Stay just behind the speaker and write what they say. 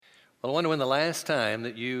Well, I wonder when the last time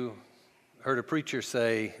that you heard a preacher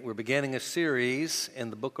say, we're beginning a series in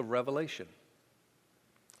the book of Revelation.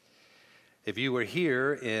 If you were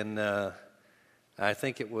here in, I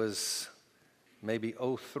think it was maybe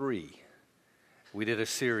 '03, we did a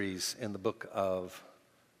series in the book of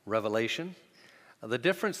Revelation. The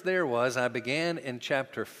difference there was I began in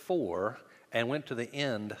chapter 4 and went to the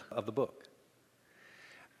end of the book.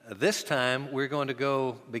 This time we're going to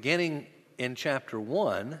go beginning in chapter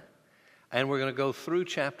 1, and we're going to go through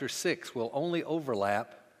chapter 6. We'll only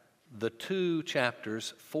overlap the two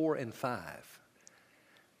chapters 4 and 5.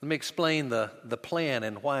 Let me explain the plan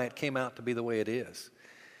and why it came out to be the way it is.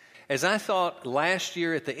 As I thought last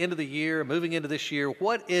year, at the end of the year, moving into this year,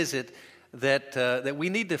 what is it that we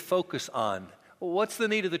need to focus on? What's the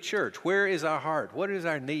need of the church? Where is our heart? What is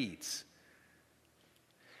our needs?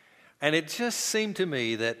 And it just seemed to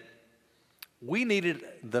me that we needed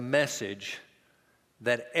the message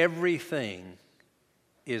that everything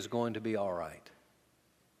is going to be all right.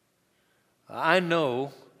 I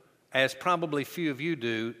know, as probably few of you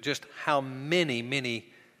do, just how many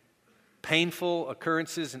painful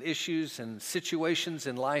occurrences and issues and situations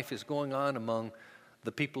in life is going on among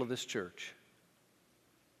the people of this church.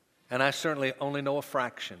 And I certainly only know a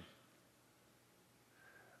fraction.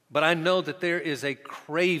 But I know that there is a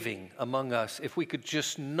craving among us if we could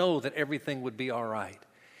just know that everything would be all right.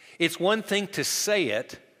 It's one thing to say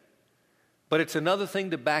it, but it's another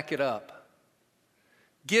thing to back it up.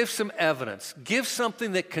 Give some evidence. Give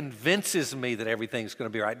something that convinces me that everything's going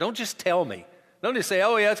to be all right. Don't just tell me. Don't just say,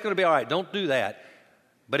 oh yeah, it's going to be all right. Don't do that.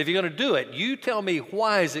 But if you're going to do it, you tell me,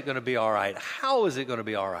 why is it going to be all right? How is it going to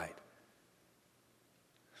be all right?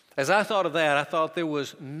 As I thought of that, I thought there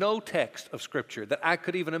was no text of Scripture that I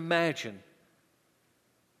could even imagine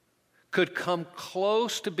could come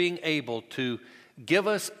close to being able to give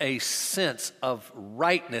us a sense of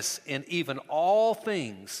rightness in even all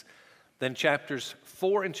things than chapters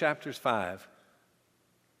 4 and chapters 5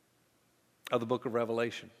 of the book of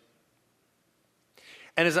Revelation.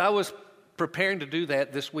 And as I was preparing to do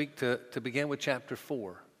that this week to begin with chapter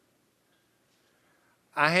 4,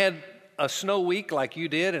 I had a snow week like you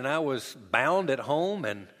did, and I was bound at home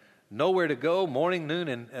and nowhere to go morning, noon,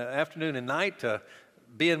 and afternoon and night to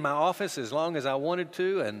be in my office as long as I wanted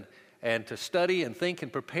to and to study and think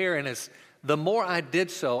and prepare. And as the more I did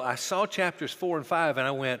so, I saw chapters 4 and 5, and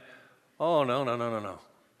I went, oh, no.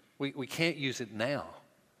 We can't use it now.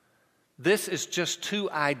 This is just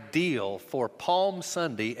too ideal for Palm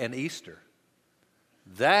Sunday and Easter.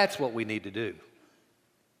 That's what we need to do.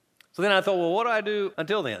 So then I thought, well, what do I do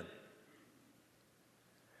until then?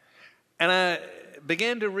 And I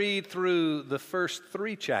began to read through the first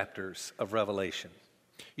 3 chapters of Revelation.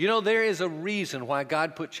 You know, there is a reason why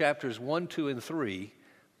God put chapters 1, 2, and 3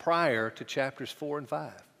 prior to chapters 4 and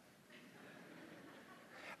 5.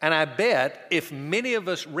 And I bet if many of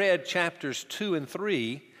us read chapters 2 and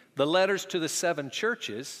 3, the letters to the 7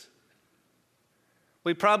 churches,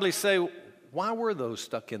 we'd probably say, why were those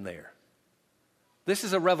stuck in there? This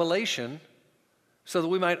is a revelation so that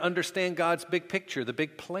we might understand God's big picture, the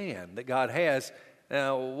big plan that God has.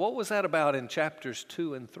 Now, what was that about in chapters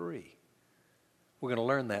 2 and 3? We're going to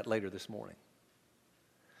learn that later this morning.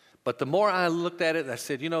 But the more I looked at it, I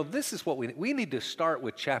said, you know, this is what we need to start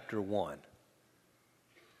with chapter 1.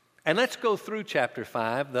 And let's go through chapter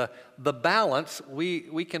 5. The balance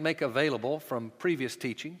we can make available from previous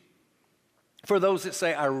teaching for those that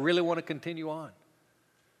say, I really want to continue on.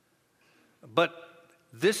 But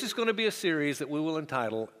this is going to be a series that we will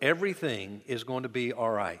entitle, Everything is Going to Be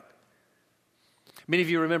All Right. Many of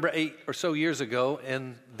you remember 8 or so years ago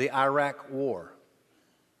in the Iraq War.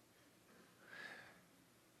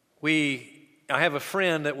 I have a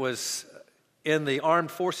friend that was in the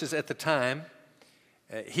armed forces at the time.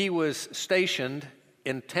 He was stationed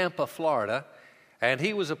in Tampa, Florida, and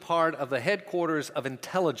he was a part of the headquarters of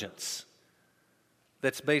intelligence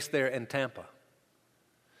that's based there in Tampa.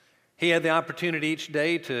 He had the opportunity each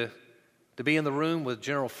day to be in the room with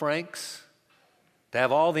General Franks, to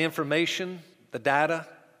have all the information, the data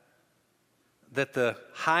that the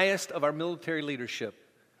highest of our military leadership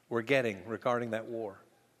were getting regarding that war.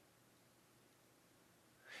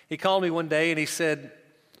 He called me one day and he said,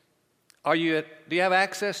 do you have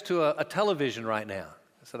access to a television right now?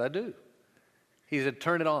 I said, I do. He said,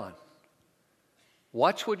 turn it on.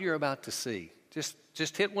 Watch what you're about to see.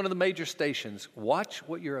 Just hit one of the major stations. Watch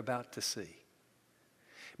what you're about to see.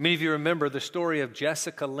 Many of you remember the story of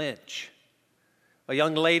Jessica Lynch, a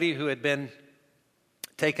young lady who had been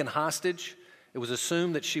taken hostage. It was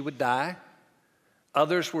assumed that she would die.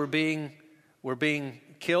 Others were being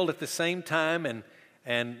killed at the same time,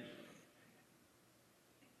 and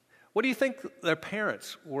What do you think their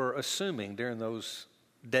parents were assuming during those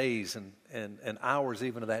days and hours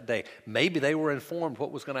even of that day? Maybe they were informed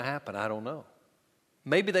what was going to happen. I don't know.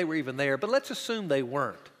 Maybe they were even there, but let's assume they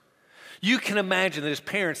weren't. You can imagine that as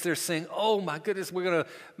parents, they're saying, oh my goodness, we're going to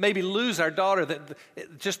maybe lose our daughter.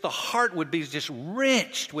 That just the heart would be just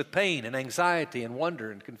wrenched with pain and anxiety and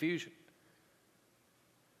wonder and confusion.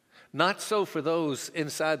 Not so for those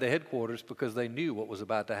inside the headquarters, because they knew what was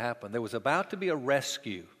about to happen. There was about to be a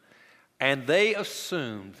rescue, and they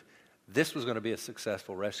assumed this was going to be a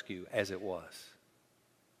successful rescue, as it was.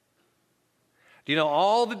 Do you know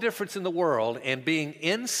all the difference in the world in being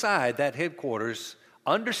inside that headquarters,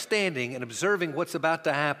 understanding and observing what's about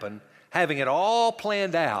to happen, having it all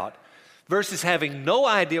planned out, versus having no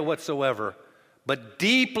idea whatsoever, but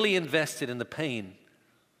deeply invested in the pain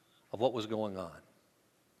of what was going on?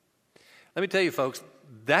 Let me tell you, folks,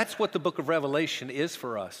 that's what the book of Revelation is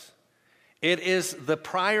for us. It is the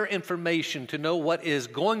prior information to know what is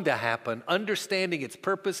going to happen, understanding its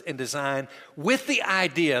purpose and design, with the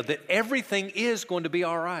idea that everything is going to be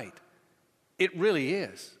all right. It really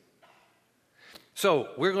is. So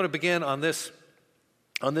we're going to begin on this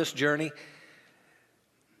journey.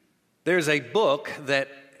 There's a book that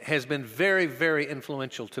has been very, very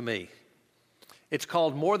influential to me. It's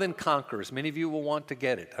called More Than Conquerors. Many of you will want to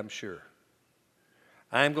get it, I'm sure.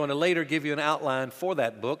 I'm going to later give you an outline for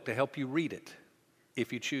that book to help you read it,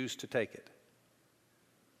 if you choose to take it.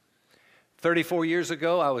 34 years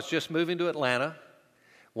ago, I was just moving to Atlanta.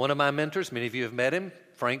 One of my mentors, many of you have met him,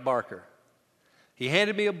 Frank Barker. He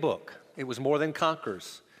handed me a book. It was More Than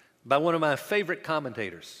Conquerors, by one of my favorite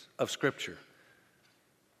commentators of Scripture,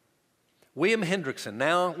 William Hendrickson,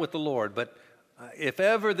 now with the Lord. But if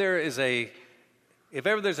ever there's a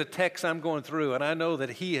text I'm going through and I know that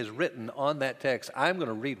he has written on that text, I'm going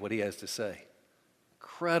to read what he has to say.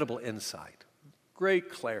 Incredible insight,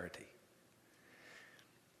 great clarity.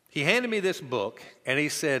 He handed me this book and he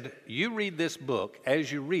said, you read this book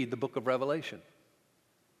as you read the book of Revelation.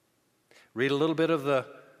 Read a little bit of the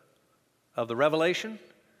Revelation,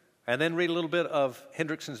 and then read a little bit of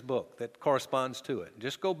Hendrickson's book that corresponds to it.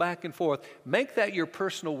 Just go back and forth. Make that your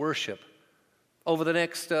personal worship over the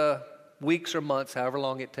next weeks or months, however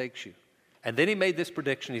long it takes you. And then he made this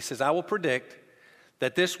prediction. He says, I will predict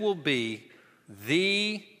that this will be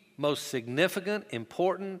the most significant,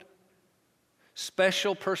 important,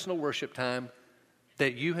 special personal worship time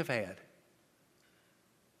that you have had.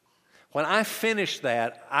 When I finished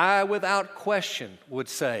that, I, without question, would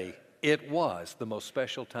say it was the most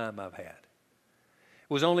special time I've had. It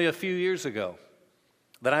was only a few years ago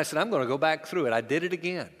that I said, I'm going to go back through it. I did it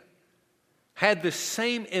again. Had the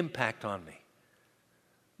same impact on me.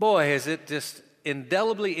 Boy, has it just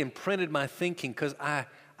indelibly imprinted my thinking, because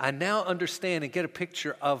I now understand and get a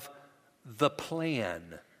picture of the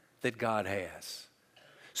plan that God has.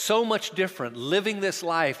 So much different living this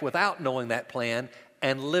life without knowing that plan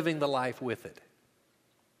and living the life with it.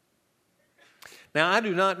 Now, I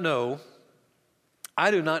do not know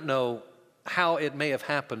how it may have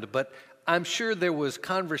happened, but I'm sure there was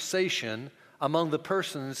conversation among the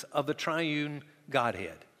persons of the triune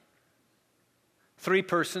Godhead. 3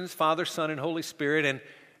 persons, Father, Son, and Holy Spirit,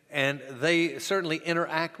 and they certainly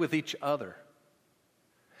interact with each other.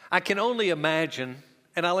 I can only imagine,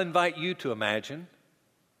 and I'll invite you to imagine,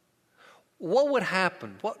 what would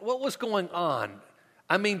happen, what was going on.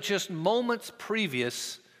 I mean, just moments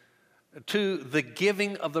previous to the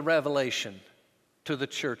giving of the revelation to the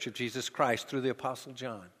church of Jesus Christ through the Apostle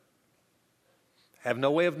John. I have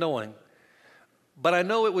no way of knowing, but I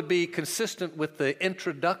know it would be consistent with the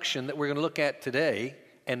introduction that we're going to look at today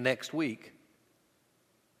and next week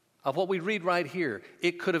of what we read right here.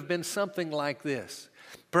 It could have been something like this.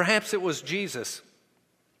 Perhaps it was Jesus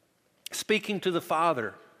speaking to the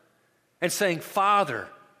Father and saying, Father,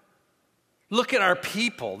 look at our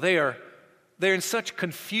people. They're in such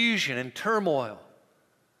confusion and turmoil.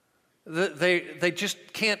 They just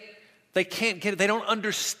can't get it. They don't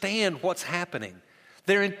understand what's happening.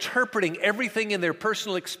 They're interpreting everything in their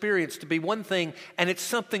personal experience to be one thing, and it's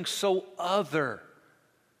something so other.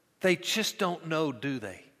 They just don't know, do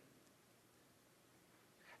they?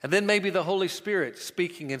 And then maybe the Holy Spirit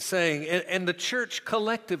speaking and saying, and the church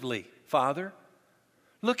collectively, Father,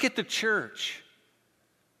 look at the church.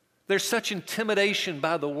 There's such intimidation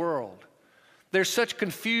by the world. There's such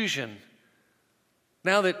confusion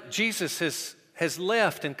now that Jesus has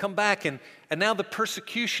left and come back, and now the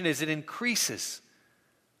persecution as it increases.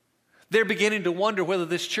 They're beginning to wonder whether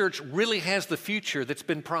this church really has the future that's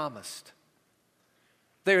been promised.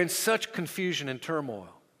 They're in such confusion and turmoil,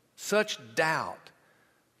 such doubt,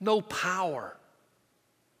 no power.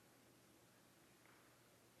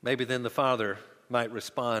 Maybe then the Father might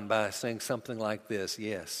respond by saying something like this,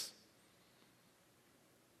 yes.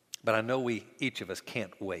 But I know each of us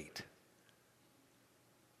can't wait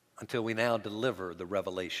until we now deliver the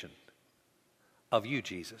revelation of you,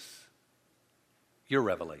 Jesus, your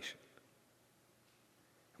revelation.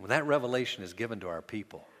 When that revelation is given to our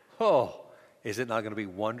people, is it not going to be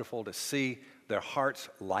wonderful to see their hearts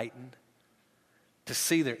lightened, to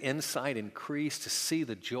see their insight increase, to see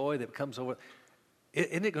the joy that comes over?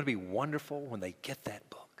 Isn't it going to be wonderful when they get that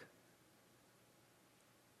book?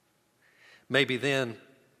 Maybe then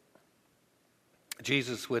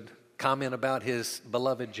Jesus would comment about his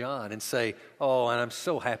beloved John and say, and I'm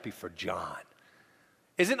so happy for John.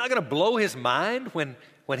 Is it not going to blow his mind when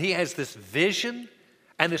he has this vision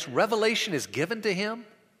and this revelation is given to him?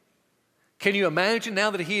 Can you imagine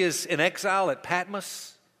now that he is in exile at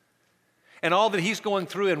Patmos and all that he's going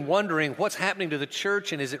through and wondering what's happening to the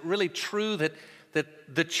church, and is it really true that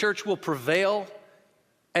the church will prevail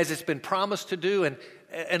as it's been promised to do?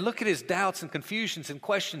 And look at his doubts and confusions and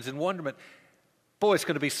questions and wonderment. Boy, it's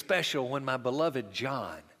going to be special when my beloved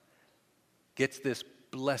John gets this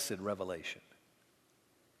blessed revelation.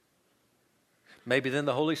 Maybe then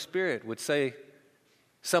the Holy Spirit would say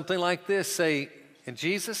something like this, and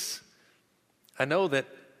Jesus, I know that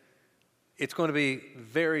it's going to be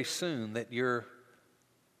very soon that you're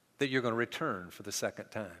going to return for the second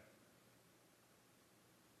time.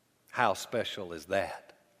 How special is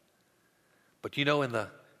that? But in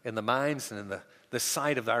the minds and in the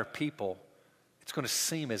sight of our people, it's going to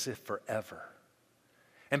seem as if forever.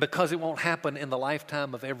 And because it won't happen in the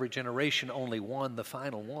lifetime of every generation, only one, the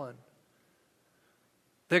final one,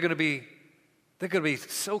 they're going to be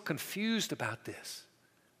so confused about this.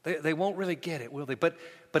 They won't really get it, will they? But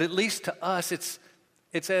at least to us, it's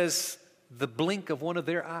as the blink of one of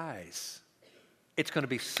their eyes. It's going to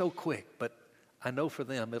be so quick, but I know for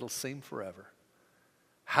them it'll seem forever.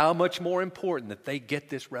 How much more important that they get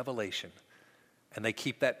this revelation and they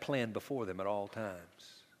keep that plan before them at all times.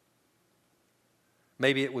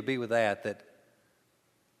 Maybe it would be with that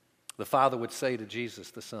the Father would say to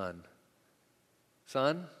Jesus the Son,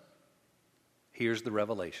 Son, here's the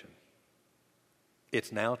revelation.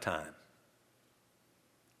 It's now time.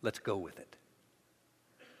 Let's go with it.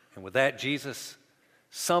 And with that, Jesus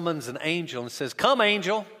summons an angel and says, come,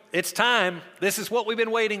 angel, it's time. This is what we've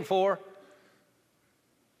been waiting for.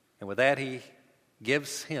 And with that, he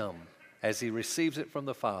gives him, as he receives it from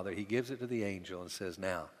the Father, he gives it to the angel and says,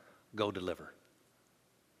 now, go deliver.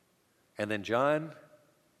 And then John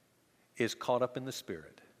is caught up in the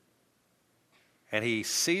Spirit. And he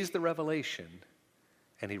sees the revelation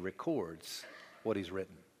and he records what he's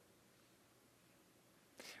written.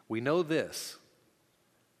 We know this.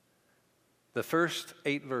 The first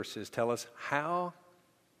 8 verses tell us how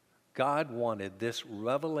God wanted this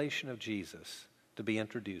revelation of Jesus to be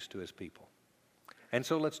introduced to his people. And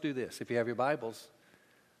so let's do this. If you have your Bibles,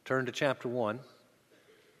 turn to chapter 1.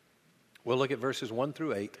 We'll look at verses 1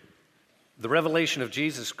 through 8. The revelation of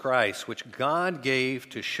Jesus Christ, which God gave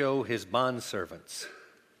to show his bondservants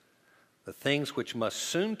the things which must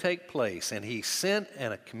soon take place, and he sent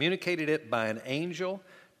and communicated it by an angel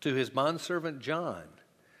to his bondservant John,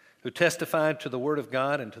 who testified to the word of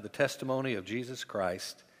God and to the testimony of Jesus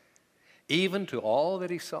Christ, even to all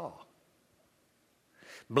that he saw.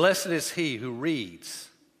 Blessed is he who reads,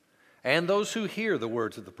 and those who hear the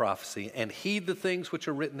words of the prophecy, and heed the things which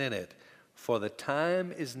are written in it, for the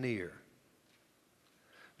time is near.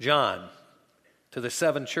 John, to the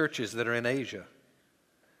 7 churches that are in Asia,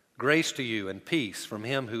 grace to you and peace from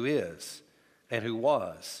him who is, and who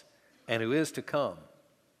was, and who is to come,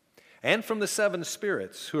 and from the 7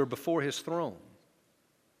 spirits who are before his throne,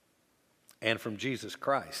 and from Jesus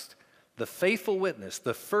Christ, the faithful witness,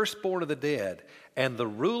 the firstborn of the dead, and the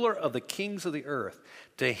ruler of the kings of the earth,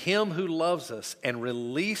 to him who loves us and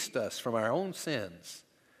released us from our own sins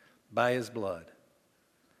by his blood.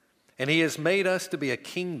 And he has made us to be a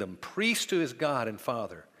kingdom, priest to his God and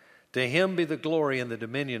Father. To him be the glory and the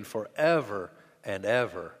dominion forever and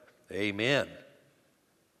ever. Amen.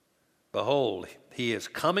 Behold, he is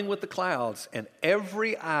coming with the clouds, and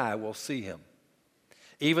every eye will see him,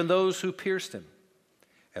 even those who pierced him.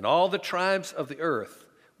 And all the tribes of the earth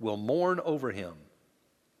will mourn over him.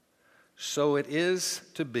 So it is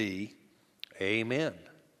to be. Amen.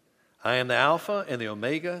 I am the Alpha and the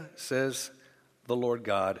Omega, says the Lord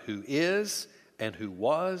God, who is and who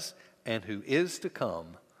was and who is to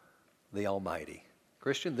come, the Almighty.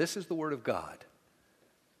 Christian, this is the Word of God.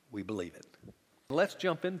 We believe it. Let's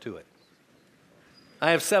jump into it.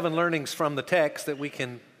 I have 7 learnings from the text that we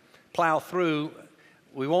can plow through.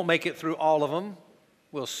 We won't make it through all of them.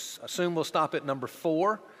 We'll assume we'll stop at number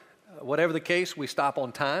 4. Whatever the case, we stop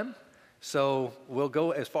on time, so we'll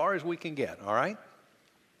go as far as we can get, all right?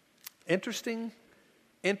 Interesting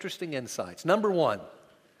insights. Number one,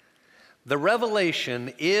 the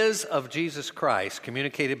revelation is of Jesus Christ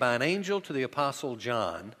communicated by an angel to the Apostle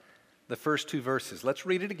John, the first two verses. Let's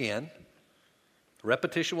read it again.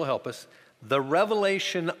 Repetition will help us. The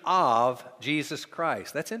revelation of Jesus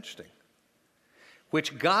Christ. That's interesting.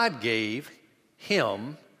 Which God gave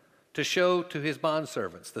him to show to his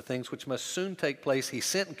bondservants the things which must soon take place. He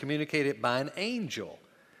sent and communicated it by an angel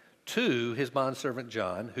to his bondservant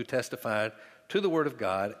John, who testified to the word of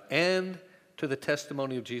God and to the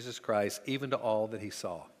testimony of Jesus Christ, even to all that he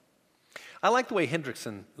saw. I like the way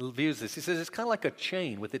Hendrickson views this. He says it's kind of like a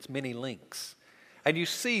chain with its many links. And you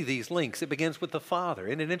see these links. It begins with the Father.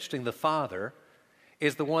 Isn't it interesting? The Father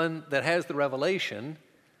is the one that has the revelation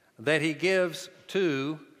that he gives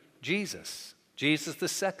to Jesus. Jesus, the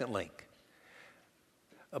second link.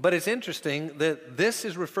 But it's interesting that this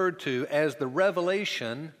is referred to as the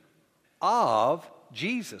revelation of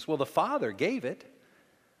Jesus. Well, the Father gave it,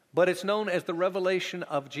 but it's known as the revelation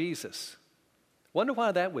of Jesus. Wonder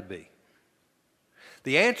why that would be.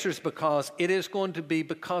 The answer is because it is going to be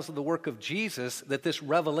because of the work of Jesus that this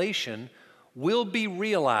revelation will be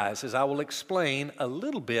realized, as I will explain a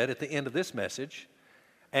little bit at the end of this message,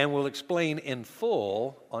 and will explain in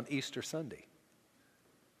full on Easter Sunday.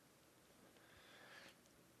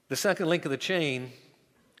 The second link of the chain,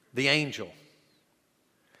 the angel.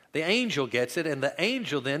 The angel gets it, and the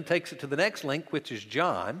angel then takes it to the next link, which is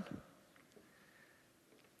John.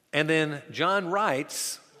 And then John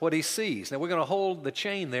writes what he sees. Now we're going to hold the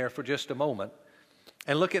chain there for just a moment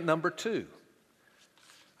and look at number two.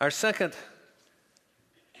 Our second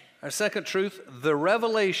truth, the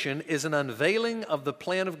revelation is an unveiling of the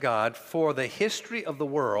plan of God for the history of the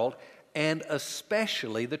world and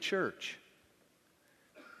especially the church.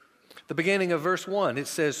 The beginning of verse 1, it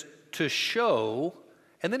says, to show,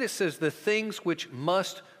 and then it says, the things which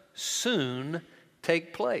must soon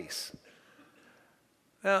take place.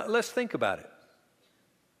 Now, let's think about it.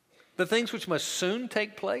 The things which must soon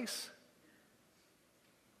take place?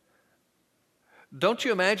 Don't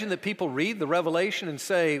you imagine that people read the Revelation and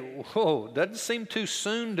say, whoa, doesn't seem too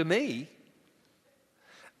soon to me?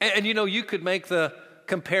 And you know, you could make the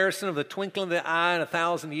comparison of the twinkling of the eye in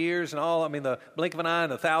 1,000 years and all, the blink of an eye in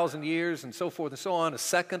 1,000 years and so forth and so on, a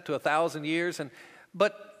second to 1,000 years.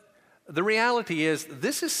 But the reality is,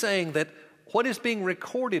 this is saying that what is being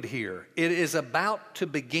recorded here, it is about to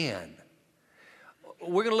begin.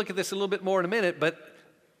 We're going to look at this a little bit more in a minute, but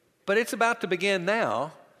it's about to begin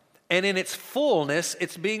now, and in its fullness,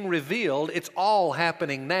 it's being revealed. It's all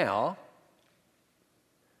happening now.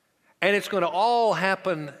 And it's going to all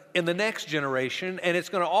happen in the next generation, and it's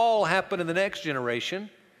going to all happen in the next generation.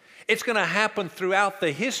 It's going to happen throughout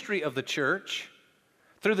the history of the church,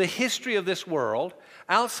 through the history of this world,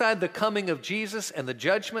 outside the coming of Jesus and the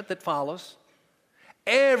judgment that follows.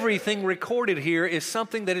 Everything recorded here is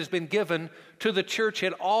something that has been given to the church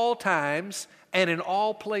at all times and in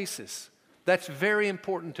all places. That's very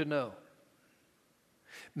important to know.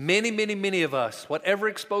 Many of us, whatever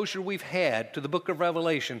exposure we've had to the book of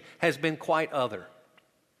Revelation has been quite other.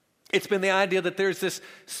 It's been the idea that there's this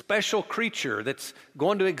special creature that's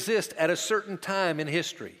going to exist at a certain time in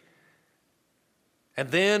history. And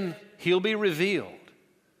then he'll be revealed.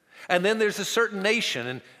 And then there's a certain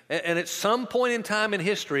nation, and at some point in time in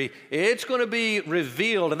history, it's going to be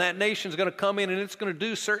revealed, and that nation's going to come in and it's going to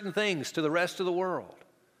do certain things to the rest of the world.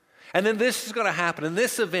 And then this is going to happen, and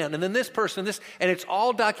this event, and then this person, and it's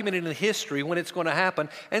all documented in history when it's going to happen.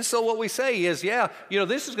 And so what we say is,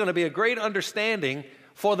 this is going to be a great understanding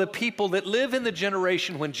for the people that live in the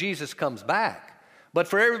generation when Jesus comes back. But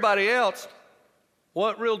for everybody else,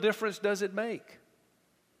 what real difference does it make?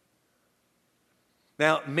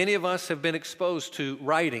 Now, many of us have been exposed to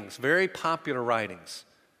writings, very popular writings.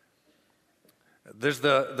 There's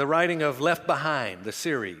the writing of Left Behind, the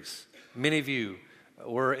series. Many of you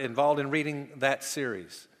were involved in reading that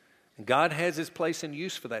series. And God has his place and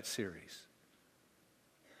use for that series.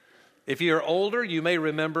 If you're older, you may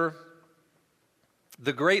remember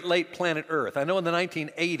The Great Late Planet Earth. I know in the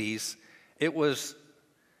 1980s, it was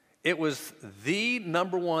the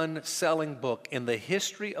number one selling book in the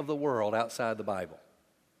history of the world outside the Bible.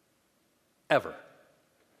 Ever.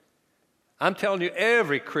 I'm telling you,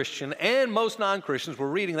 every Christian and most non-Christians were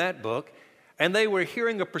reading that book, and they were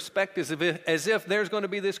hearing a perspective as if there's going to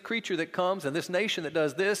be this creature that comes and this nation that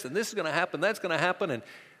does this, and this is going to happen, that's going to happen, and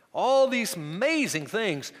all these amazing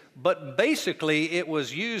things. But basically, it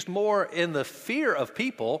was used more in the fear of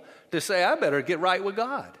people to say, I better get right with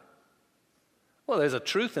God. Well, there's a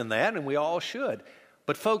truth in that, and we all should.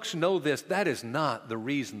 But folks, know this, that is not the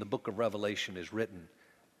reason the book of Revelation is written.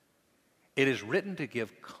 It is written to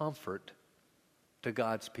give comfort to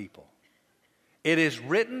God's people. It is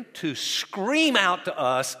written to scream out to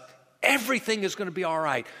us, everything is going to be all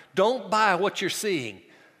right. Don't buy what you're seeing.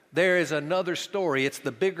 There is another story. It's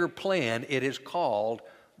the bigger plan. It is called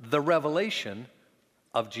the revelation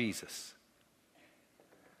of Jesus.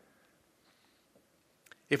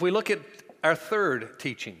 If we look at our third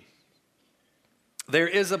teaching, there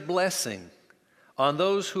is a blessing on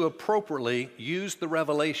those who appropriately use the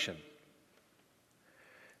revelation.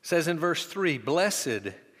 It says in verse 3,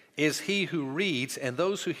 "Blessed is he who reads and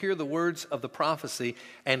those who hear the words of the prophecy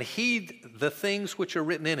and heed the things which are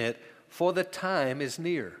written in it, for the time is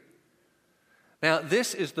near." Now,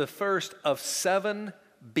 this is the first of 7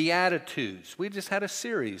 Beatitudes. We just had a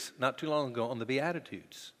series not too long ago on the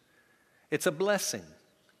Beatitudes. It's a blessing.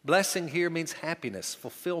 Blessing here means happiness,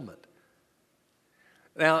 fulfillment.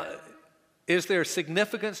 Now, is there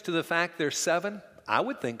significance to the fact there's 7? I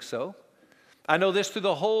would think so. I know this through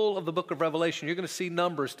the whole of the book of Revelation. You're going to see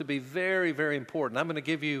numbers to be very, very important. I'm going to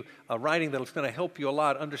give you a writing that's going to help you a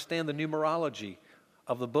lot understand the numerology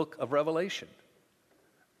of the book of Revelation.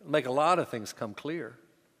 It'll make a lot of things come clear.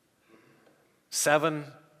 7,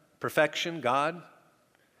 perfection, God.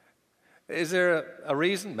 Is there a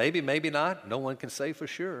reason? Maybe, maybe not. No one can say for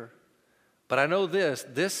sure. But I know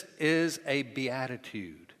this is a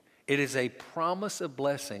beatitude. It is a promise of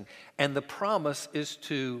blessing, and the promise is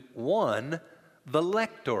to one, the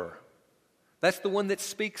lector. That's the one that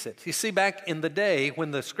speaks it. You see, back in the day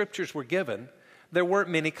when the scriptures were given, there weren't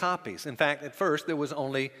many copies. In fact, at first there was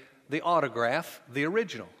only the autograph, the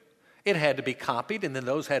original. It had to be copied, and then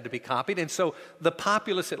those had to be copied, and so the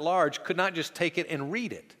populace at large could not just take it and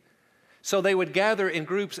read it. So they would gather in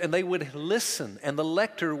groups and they would listen, and the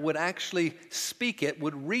lector would actually speak it,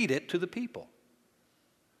 would read it to the people.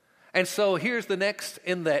 And so here's the next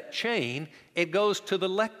in that chain. It goes to the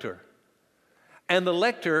lector. And the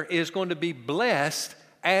lector is going to be blessed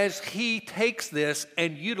as he takes this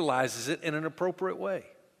and utilizes it in an appropriate way.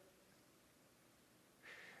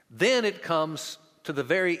 Then it comes to the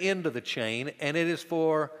very end of the chain, and it is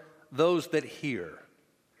for those that hear.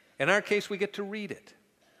 In our case, we get to read it.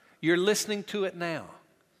 You're listening to it now.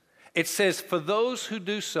 It says, for those who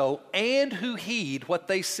do so and who heed what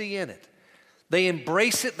they see in it, they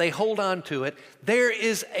embrace it, they hold on to it, there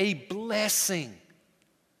is a blessing.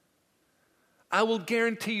 I will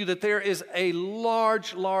guarantee you that there is a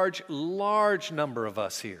large number of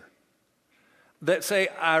us here that say,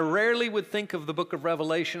 I rarely would think of the book of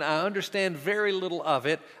Revelation. I understand very little of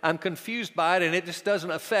it. I'm confused by it, and it just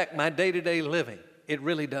doesn't affect my day-to-day living. It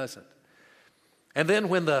really doesn't. And then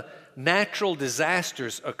when the natural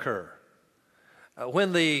disasters occur,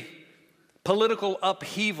 when the political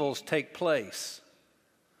upheavals take place,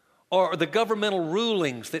 or the governmental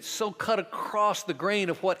rulings that so cut across the grain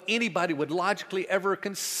of what anybody would logically ever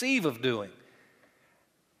conceive of doing,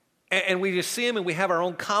 and we just see them and we have our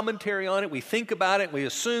own commentary on it, we think about it, we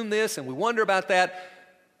assume this and we wonder about that.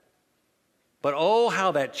 But oh,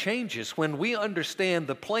 how that changes when we understand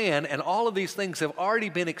the plan, and all of these things have already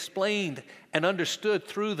been explained and understood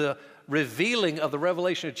through the revealing of the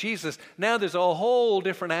revelation of Jesus. Now there's a whole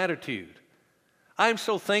different attitude. I'm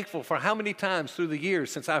so thankful for how many times through the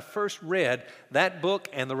years since I first read that book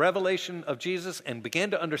and the revelation of Jesus and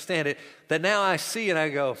began to understand it, that now I see and I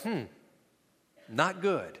go, not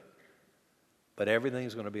good, but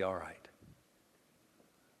everything's going to be all right.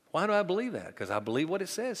 Why do I believe that? Because I believe what it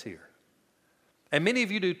says here. And many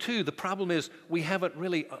of you do too. The problem is we haven't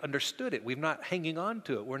really understood it. We're not hanging on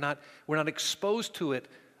to it. We're not exposed to it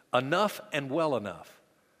enough and well enough.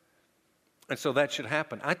 And so that should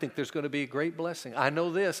happen. I think there's going to be a great blessing. I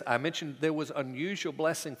know this. I mentioned there was unusual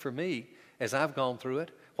blessing for me as I've gone through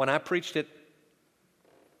it. When I preached it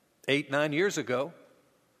 8-9 years ago,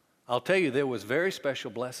 I'll tell you there was very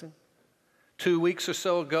special blessing. 2 weeks or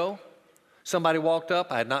so ago, somebody walked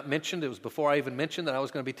up. I had not mentioned, it was before I even mentioned that I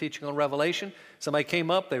was going to be teaching on Revelation. Somebody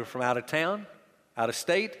came up, they were from out of town, out of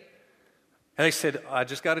state, and they said, I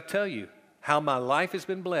just got to tell you how my life has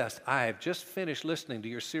been blessed. I have just finished listening to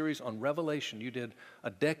your series on Revelation you did a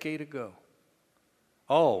decade ago.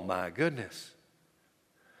 Oh my goodness.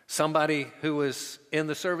 Somebody who was in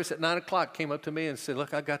the service at 9 o'clock came up to me and said,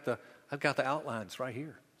 look, I've got the outlines right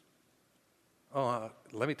here. Oh,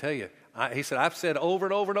 let me tell you. He said, I've said over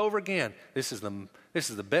and over and over again, this is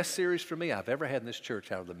the best series for me I've ever had in this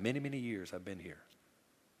church out of the many, many years I've been here.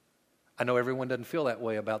 I know everyone doesn't feel that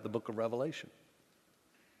way about the book of Revelation.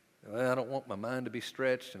 Well, I don't want my mind to be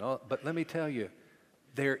stretched and all, but let me tell you,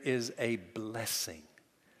 there is a blessing.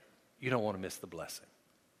 You don't want to miss the blessing.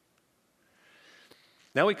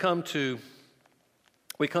 Now we come to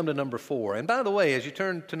number 4. And by the way, as you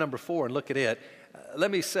turn to number 4 and look at it,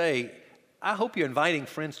 let me say, I hope you're inviting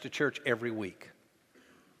friends to church every week.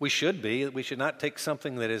 We should be. We should not take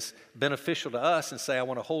something that is beneficial to us and say, I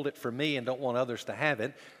want to hold it for me and don't want others to have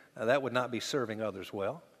it. That would not be serving others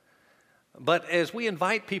well. But as we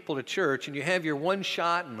invite people to church and you have your one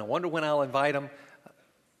shot, and I wonder when I'll invite them,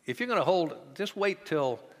 if you're going to hold, just wait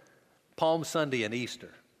till Palm Sunday and Easter.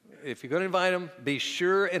 If you're going to invite them, be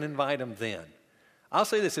sure and invite them then. I'll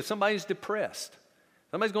say this, if somebody's depressed,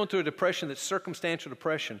 somebody's going through a depression that's circumstantial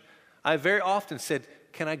depression, I very often said,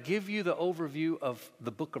 can I give you the overview of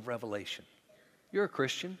the book of Revelation? You're a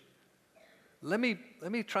Christian. Let me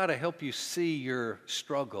try to help you see your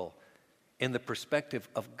struggle in the perspective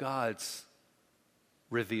of God's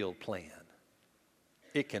revealed plan.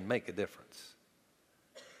 It can make a difference.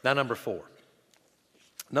 Now, number 4.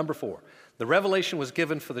 Number 4. The revelation was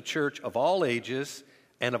given for the church of all ages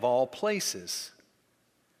and of all places.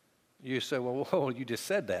 You say, well, you just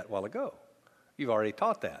said that a while ago. You've already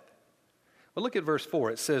taught that. Well, look at verse 4.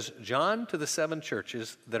 It says, John to the 7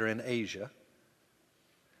 churches that are in Asia,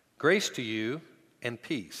 grace to you and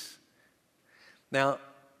peace. Now,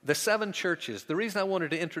 the 7 churches, the reason I wanted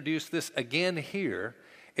to introduce this again here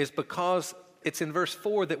is because it's in verse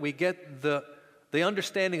 4 that we get the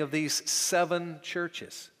understanding of these 7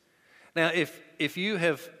 churches. Now, if you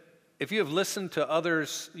have listened to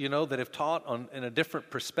others, that have taught in a different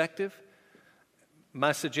perspective,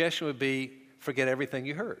 my suggestion would be forget everything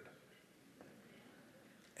you heard.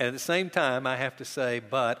 And at the same time, I have to say,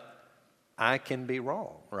 but I can be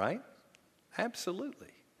wrong, right? Absolutely.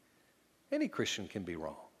 Any Christian can be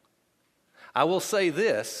wrong. I will say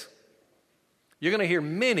this. You're going to hear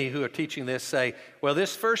many who are teaching this say, well,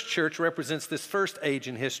 this first church represents this first age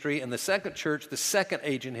in history, and the second church, the second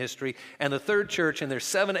age in history, and the third church, and there's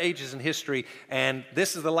 7 ages in history, and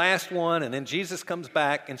this is the last one, and then Jesus comes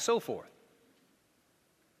back, and so forth.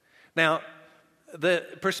 Now, the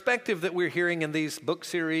perspective that we're hearing in these book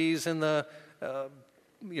series and the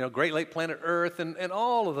Great Lake Planet Earth and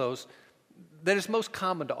all of those, that is most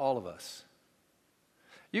common to all of us.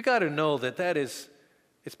 You got to know that it's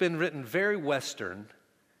been written very Western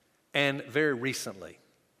and very recently.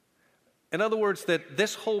 In other words, that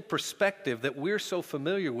this whole perspective that we're so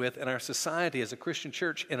familiar with in our society as a Christian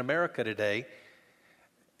church in America today,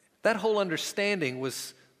 that whole understanding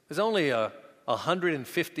was only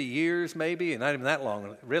 150 years maybe, and not even that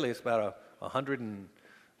long. Really, it's about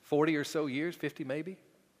 140 or so years, 50 maybe.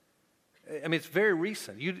 I mean, it's very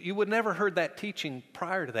recent. You would never heard that teaching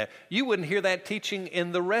prior to that. You wouldn't hear that teaching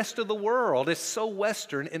in the rest of the world. It's so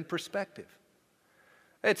Western in perspective.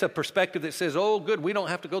 It's a perspective that says, oh, good, we don't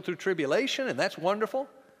have to go through tribulation, and that's wonderful.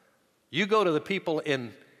 You go to the people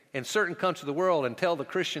in certain countries of the world and tell the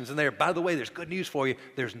Christians in there, by the way, there's good news for you.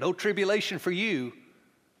 There's no tribulation for you.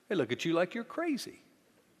 They look at you like you're crazy.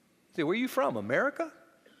 Say, where are you from, America?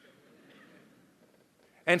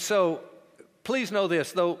 And so, please know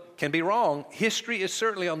this, though can be wrong, history is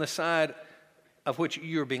certainly on the side of which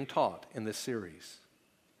you're being taught in this series.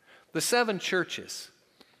 The 7 churches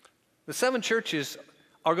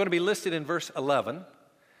are going to be listed in verse 11,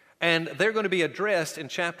 and they're going to be addressed in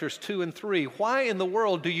chapters 2 and 3. Why in the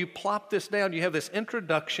world do you plop this down? You have this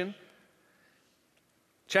introduction,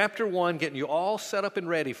 chapter 1 getting you all set up and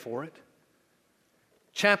ready for it.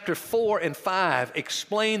 Chapter 4 and 5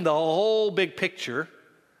 explain the whole big picture.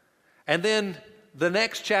 And then the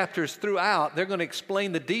next chapters throughout, they're going to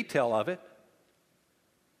explain the detail of it.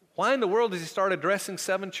 Why in the world does he start addressing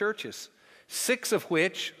 7 churches? 6 of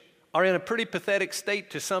which are in a pretty pathetic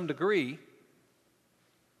state to some degree.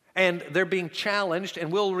 And they're being challenged,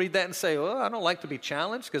 and we'll read that and say, well, I don't like to be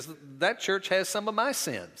challenged because that church has some of my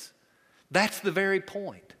sins. That's the very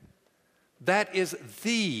point. That is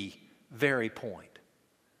the very point.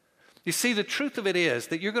 You see, the truth of it is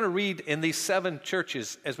that you're going to read in these 7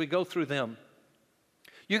 churches as we go through them,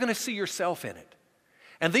 you're going to see yourself in it.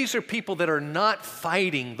 And these are people that are not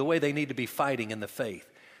fighting the way they need to be fighting in the faith.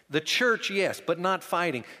 The church, yes, but not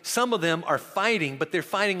fighting. Some of them are fighting, but they're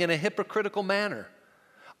fighting in a hypocritical manner.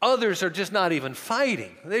 Others are just not even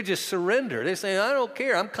fighting. They just surrender. They say, I don't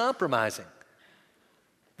care, I'm compromising.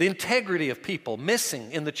 The integrity of people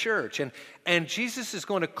missing in the church. And Jesus is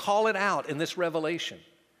going to call it out in this revelation.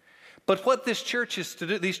 But what these churches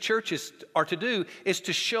are to do is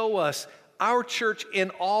to show us our church in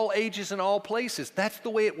all ages and all places. That's the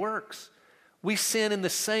way it works. We sin in the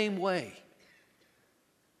same way.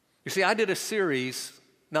 You see, I did a series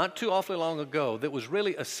not too awfully long ago that was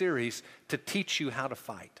really a series to teach you how to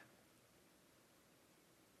fight.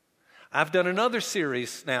 I've done another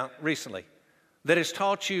series now recently that has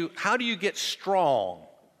taught you how do you get strong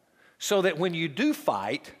so that when you do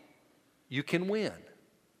fight, you can win.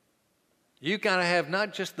 You've got to have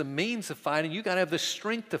not just the means of fighting, you've got to have the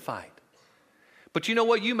strength to fight. But you know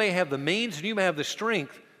what? You may have the means and you may have the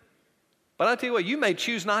strength, but I'll tell you what, you may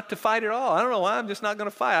choose not to fight at all. I don't know why, I'm just not going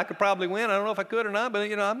to fight. I could probably win. I don't know if I could or not,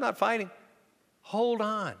 but I'm not fighting. Hold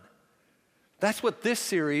on. That's what this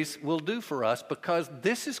series will do for us, because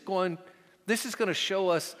this is going to show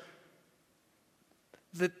us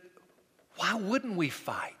that why wouldn't we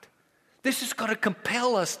fight? This is going to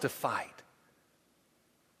compel us to fight.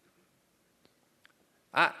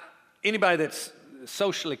 Anybody that's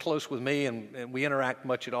socially close with me and we interact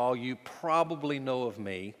much at all, you probably know of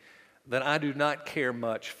me that I do not care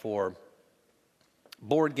much for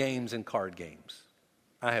board games and card games.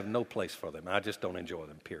 I have no place for them. I just don't enjoy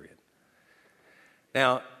them, period.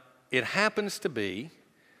 Now, it happens to be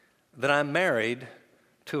that I'm married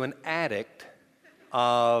to an addict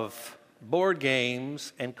of board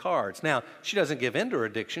games and cards. Now, she doesn't give in to her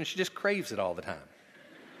addiction. She just craves it all the time.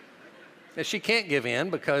 And she can't give in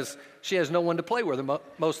because she has no one to play with her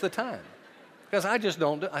most of the time. Because I just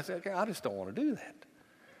don't want to do that.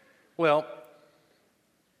 Well,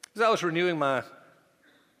 as I was renewing my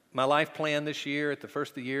life plan this year, at the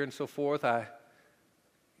first of the year and so forth, I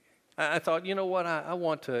thought, you know what, I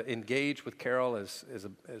want to engage with Carol as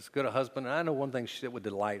good a husband. And I know one thing that would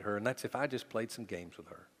delight her, and that's if I just played some games with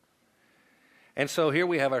her. And so here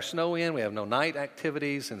we have our snow in, we have no night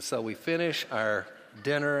activities, and so we finish our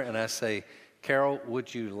dinner, and I say, Carol,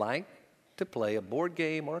 would you like to play a board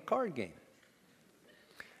game or a card game?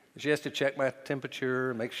 She has to check my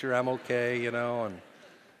temperature, make sure I'm okay, and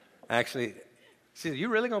actually, she said, you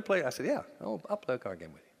really going to play? I said, yeah, I'll play a card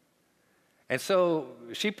game with you. And so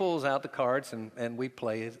she pulls out the cards, and we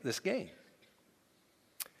play this game.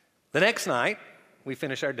 The next night, we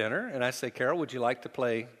finish our dinner, and I say, Carol, would you like to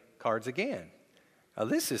play cards again? Now,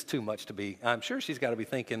 this is too much to be, I'm sure she's got to be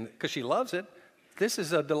thinking, because she loves it, this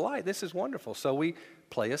is a delight, this is wonderful. So we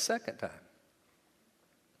play a second time.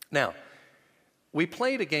 Now, we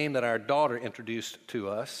played a game that our daughter introduced to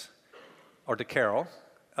us, or to Carol,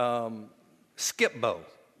 Skip-Bo.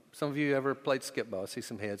 Some of you ever played Skip-Bo? I see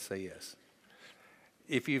some heads say yes.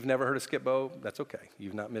 If you've never heard of Skip-Bo, that's okay.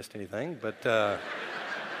 You've not missed anything. But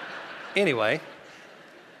anyway,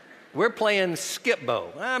 we're playing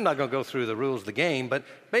Skip-Bo. I'm not going to go through the rules of the game, but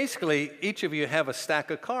basically each of you have a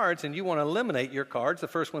stack of cards, and you want to eliminate your cards. The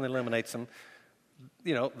first one that eliminates them,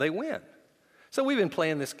 they win. So we've been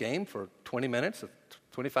playing this game for 20 minutes,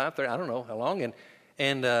 25, 30, I don't know how long,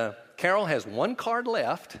 and Carol has one card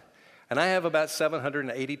left, and I have about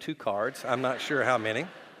 782 cards. I'm not sure how many.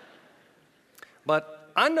 But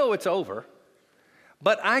I know it's over,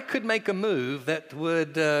 but I could make a move that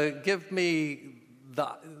would give me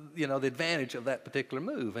the advantage of that particular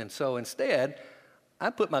move. And so instead, I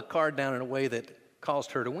put my card down in a way that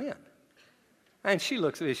caused her to win. And she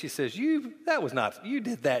looks at me, she says, you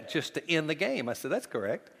did that just to end the game. I said, that's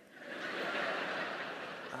correct.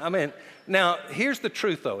 Now, here's the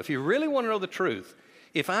truth, though. If you really want to know the truth,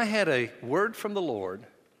 if I had a word from the Lord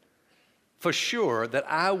for sure that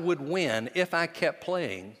I would win if I kept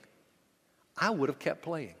playing, I would have kept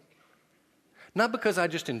playing. Not because I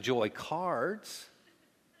just enjoy cards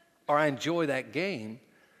or I enjoy that game,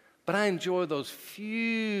 but I enjoy those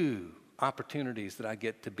few opportunities that I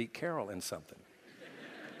get to beat Carol in something.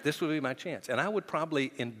 This would be my chance. And I would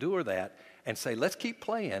probably endure that and say, let's keep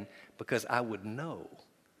playing, because I would know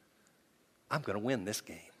I'm going to win this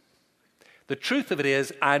game. The truth of it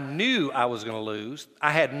is, I knew I was going to lose.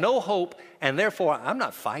 I had no hope, and therefore, I'm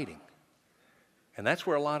not fighting. And that's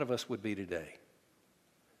where a lot of us would be today.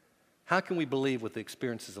 How can we believe with the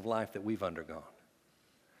experiences of life that we've undergone?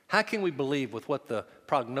 How can we believe with what the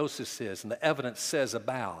prognosis is and the evidence says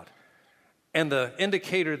about, and the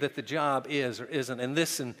indicator that the job is or isn't,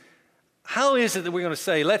 and how is it that we're going to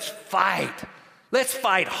say, let's fight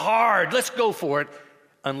hard, let's go for it,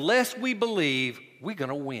 unless we believe we're going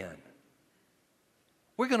to win.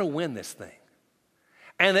 We're going to win this thing.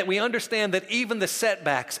 And that we understand that even the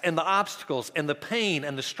setbacks and the obstacles and the pain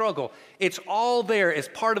and the struggle, it's all there as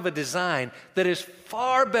part of a design that is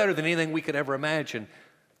far better than anything we could ever imagine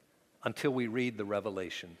until we read the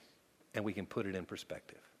Revelation and we can put it in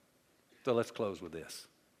perspective. So let's close with this.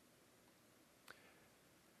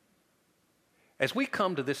 As we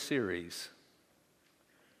come to this series,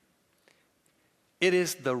 it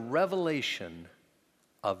is the revelation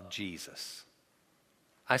of Jesus.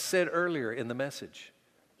 I said earlier in the message,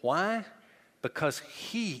 why? Because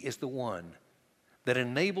He is the one that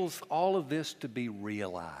enables all of this to be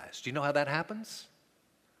realized. Do you know how that happens?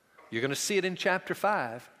 You're going to see it in chapter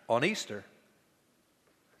 5 on Easter.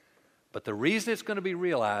 But the reason it's going to be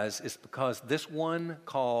realized is because this one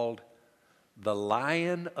called the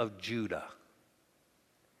Lion of Judah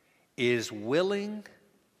is willing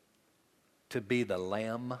to be the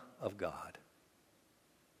Lamb of God.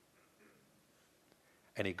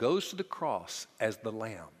 And he goes to the cross as the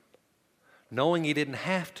Lamb, knowing he didn't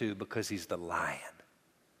have to because he's the Lion.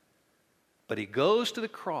 But he goes to the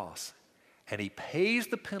cross and he pays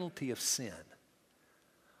the penalty of sin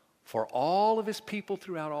for all of his people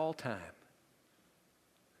throughout all time,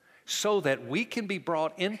 so that we can be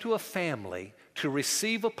brought into a family to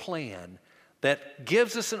receive a plan that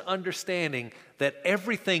gives us an understanding that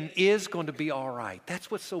everything is going to be all right.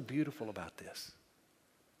 That's what's so beautiful about this.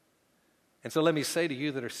 And so let me say to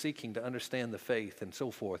you that are seeking to understand the faith and so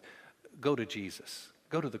forth, go to Jesus.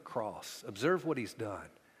 Go to the cross. Observe what he's done.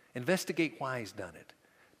 Investigate why he's done it.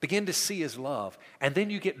 Begin to see his love. And then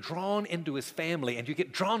you get drawn into his family, and you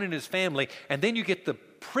get drawn into his family, and then you get the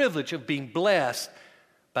privilege of being blessed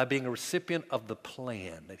by being a recipient of the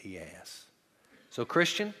plan that he has. So,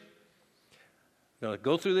 Christian, we're going to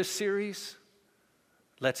go through this series.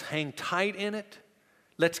 Let's hang tight in it.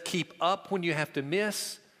 Let's keep up when you have to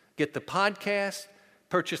miss. Get the podcast,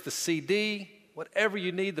 purchase the CD, whatever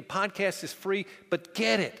you need. The podcast is free, but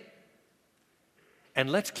get it.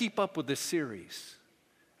 And let's keep up with this series.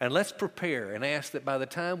 And let's prepare and ask that by the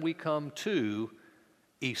time we come to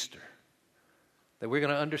Easter, that we're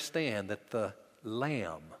going to understand that the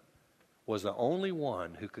Lamb was the only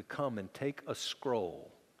one who could come and take a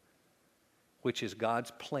scroll, which is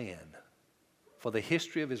God's plan for the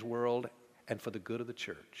history of his world and for the good of the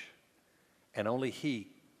church. And only he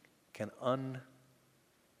can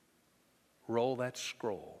unroll that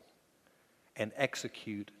scroll and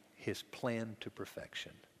execute his plan to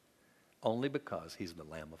perfection, only because he's the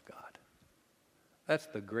Lamb of God. That's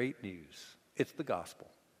the great news. It's the gospel.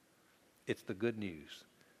 It's the good news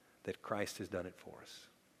that Christ has done it for us.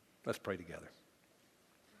 Let's pray together.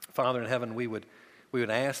 Father in heaven, we would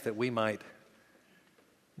ask that we might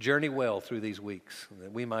journey well through these weeks,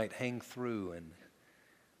 that we might hang through and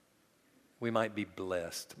we might be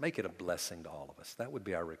blessed. Make it a blessing to all of us. That would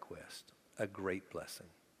be our request, a great blessing.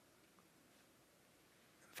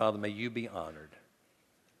 Father, may you be honored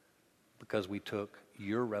because we took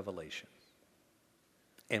your revelation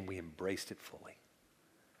and we embraced it fully.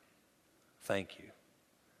 Thank you.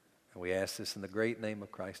 And we ask this in the great name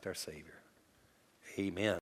of Christ our Savior. Amen.